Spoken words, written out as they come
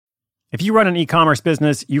If you run an e-commerce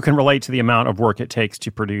business, you can relate to the amount of work it takes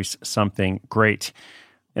to produce something great.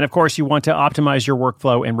 And of course, you want to optimize your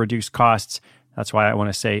workflow and reduce costs. That's why I want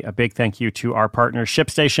to say a big thank you to our partner,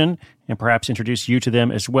 ShipStation, and perhaps introduce you to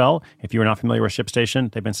them as well. If you are not familiar with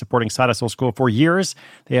ShipStation, they've been supporting Side Hustle School for years.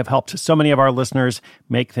 They have helped so many of our listeners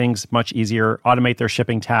make things much easier, automate their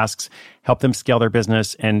shipping tasks, help them scale their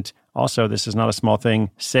business, and also, this is not a small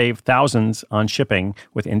thing, save thousands on shipping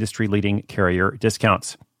with industry-leading carrier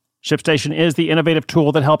discounts. ShipStation is the innovative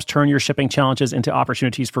tool that helps turn your shipping challenges into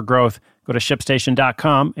opportunities for growth. Go to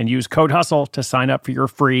ShipStation.com and use code HUSTLE to sign up for your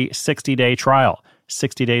free 60-day trial.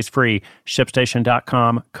 60 days free.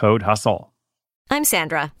 ShipStation.com, code HUSTLE. I'm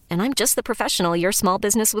Sandra, and I'm just the professional your small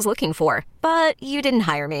business was looking for. But you didn't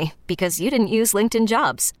hire me because you didn't use LinkedIn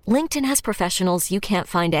Jobs. LinkedIn has professionals you can't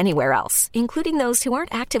find anywhere else, including those who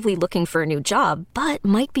aren't actively looking for a new job, but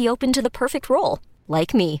might be open to the perfect role,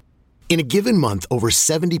 like me. In a given month, over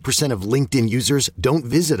 70% of LinkedIn users don't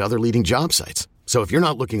visit other leading job sites. So if you're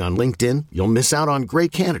not looking on LinkedIn, you'll miss out on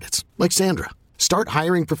great candidates like Sandra. Start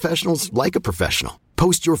hiring professionals like a professional.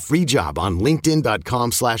 Post your free job on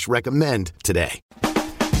linkedin.com/recommend today.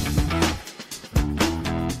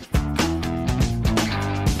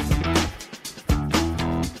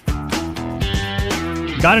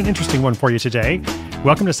 Got an interesting one for you today.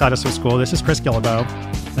 Welcome to Side Hustle School. This is Chris Guillebeau.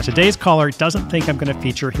 Now, today's caller doesn't think I'm going to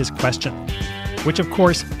feature his question, which of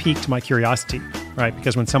course piqued my curiosity, right?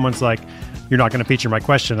 Because when someone's like, you're not going to feature my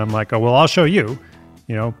question, I'm like, oh, well, I'll show you.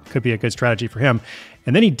 You know, could be a good strategy for him.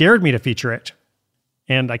 And then he dared me to feature it.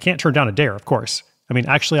 And I can't turn down a dare, of course. I mean,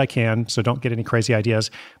 actually I can, so don't get any crazy ideas.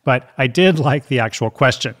 But I did like the actual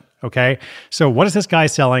question, okay? So what is this guy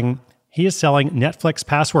selling? He is selling Netflix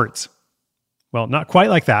passwords. Well, not quite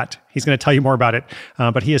like that. He's going to tell you more about it.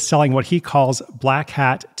 But he is selling what he calls black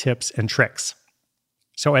hat tips and tricks.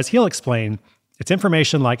 So as he'll explain, it's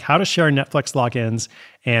information like how to share Netflix logins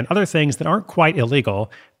and other things that aren't quite illegal,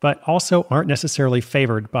 but also aren't necessarily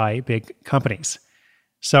favored by big companies.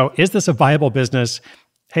 So is this a viable business?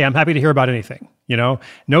 Hey, I'm happy to hear about anything. You know,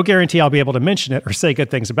 no guarantee I'll be able to mention it or say good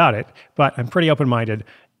things about it, but I'm pretty open-minded.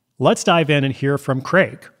 Let's dive in and hear from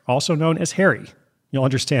Craig, also known as Harry. You'll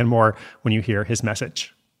understand more when you hear his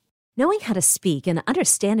message. Knowing how to speak and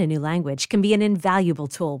understand a new language can be an invaluable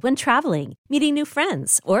tool when traveling, meeting new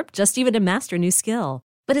friends, or just even to master a new skill.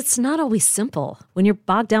 But it's not always simple when you're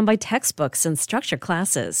bogged down by textbooks and structured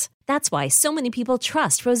classes. That's why so many people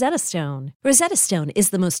trust Rosetta Stone. Rosetta Stone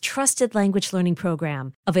is the most trusted language learning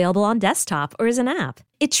program, available on desktop or as an app.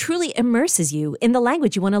 It truly immerses you in the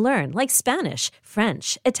language you want to learn, like Spanish,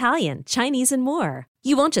 French, Italian, Chinese, and more.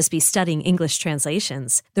 You won't just be studying English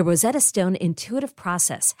translations. The Rosetta Stone intuitive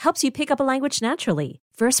process helps you pick up a language naturally,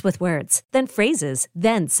 first with words, then phrases,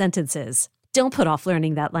 then sentences. Don't put off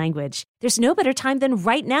learning that language. There's no better time than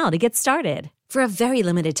right now to get started. For a very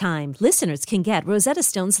limited time, listeners can get Rosetta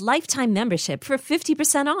Stone's lifetime membership for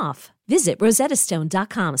 50% off. Visit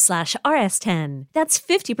rosettastone.com/rs10. That's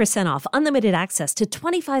 50% off unlimited access to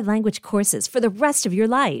 25 language courses for the rest of your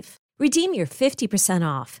life. Redeem your 50%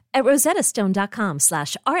 off at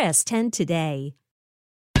rosettastone.com/rs10 today.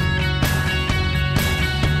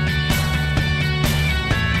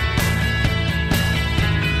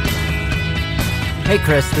 Hey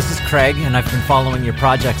Chris, this is Craig, and I've been following your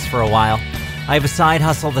projects for a while. I have a side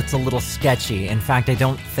hustle that's a little sketchy. In fact, I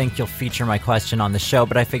don't think you'll feature my question on the show,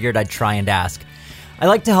 but I figured I'd try and ask. I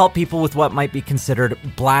like to help people with what might be considered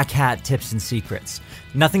black hat tips and secrets.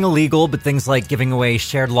 Nothing illegal, but things like giving away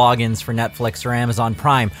shared logins for Netflix or Amazon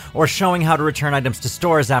Prime, or showing how to return items to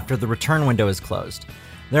stores after the return window is closed.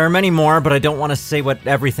 There are many more, but I don't want to say what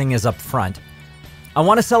everything is up front. I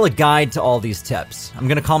want to sell a guide to all these tips. I'm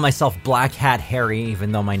going to call myself Black Hat Harry,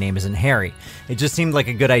 even though my name isn't Harry. It just seemed like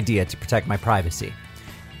a good idea to protect my privacy.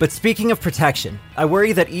 But speaking of protection, I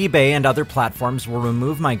worry that eBay and other platforms will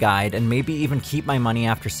remove my guide and maybe even keep my money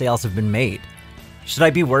after sales have been made. Should I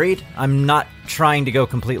be worried? I'm not trying to go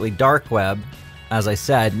completely dark web. As I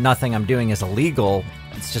said, nothing I'm doing is illegal.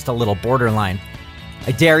 It's just a little borderline.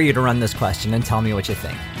 I dare you to run this question and tell me what you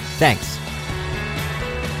think. Thanks.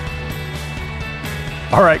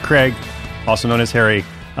 All right, Craig, also known as Harry.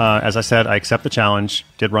 As I said, I accept the challenge,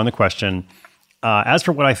 did run the question. As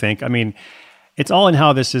for what I think, I mean, it's all in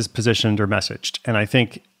how this is positioned or messaged. And I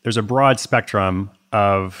think there's a broad spectrum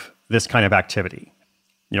of this kind of activity.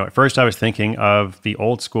 You know, at first I was thinking of the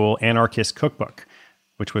old school anarchist cookbook,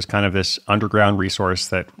 which was kind of this underground resource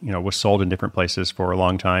that, you know, was sold in different places for a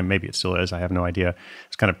long time. Maybe it still is. I have no idea.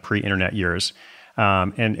 It's kind of pre-internet years.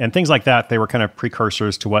 And things like that, they were kind of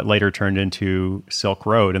precursors to what later turned into Silk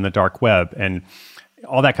Road and the dark web. And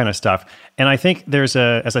all that kind of stuff. And I think there's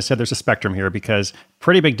as I said, there's a spectrum here, because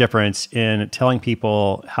pretty big difference in telling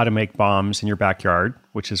people how to make bombs in your backyard,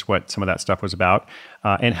 which is what some of that stuff was about,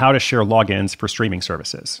 and how to share logins for streaming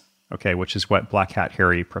services, okay, which is what Black Hat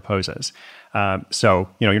Harry proposes. So,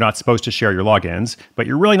 you're not supposed to share your logins, but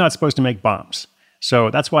you're really not supposed to make bombs.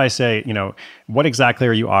 So that's why I say, what exactly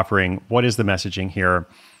are you offering? What is the messaging here?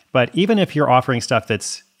 But even if you're offering stuff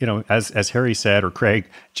that's, as Harry said, or Craig,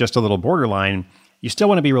 just a little borderline, you still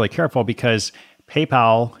want to be really careful, because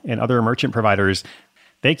PayPal and other merchant providers,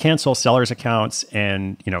 they cancel sellers' accounts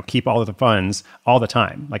and, keep all of the funds all the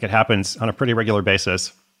time. Like, it happens on a pretty regular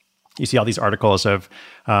basis. You see all these articles of,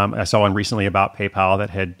 I saw one recently about PayPal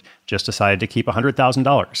that had just decided to keep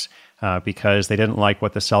 $100,000 because they didn't like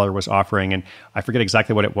what the seller was offering. And I forget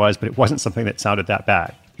exactly what it was, but it wasn't something that sounded that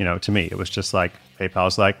bad, to me. It was just like,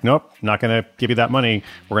 PayPal's like, nope, not going to give you that money.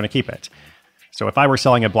 We're going to keep it. So if I were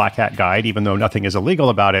selling a Black Hat guide, even though nothing is illegal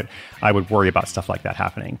about it, I would worry about stuff like that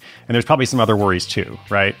happening. And there's probably some other worries too,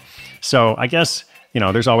 right? So I guess,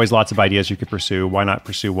 there's always lots of ideas you could pursue. Why not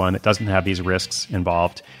pursue one that doesn't have these risks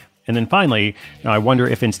involved? And then finally, I wonder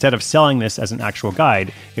if instead of selling this as an actual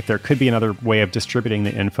guide, if there could be another way of distributing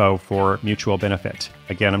the info for mutual benefit.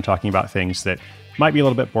 Again, I'm talking about things that might be a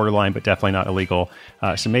little bit borderline, but definitely not illegal.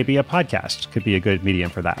 So maybe a podcast could be a good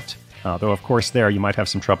medium for that. Though, of course, there you might have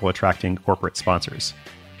some trouble attracting corporate sponsors.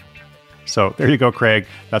 So there you go, Craig.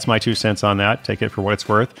 That's my 2 cents on that. Take it for what it's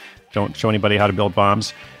worth. Don't show anybody how to build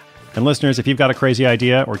bombs. And listeners, if you've got a crazy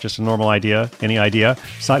idea or just a normal idea, any idea,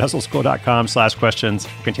 sidehustleschool.com/questions.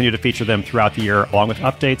 We'll continue to feature them throughout the year, along with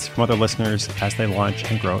updates from other listeners as they launch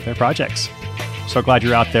and grow their projects. So glad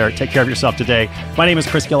you're out there. Take care of yourself today. My name is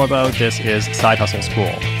Chris Guillebeau. This is Side Hustle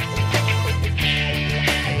School.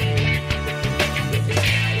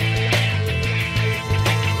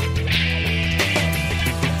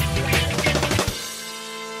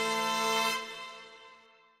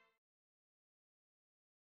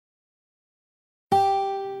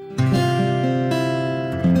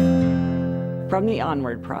 From the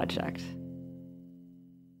Onward Project.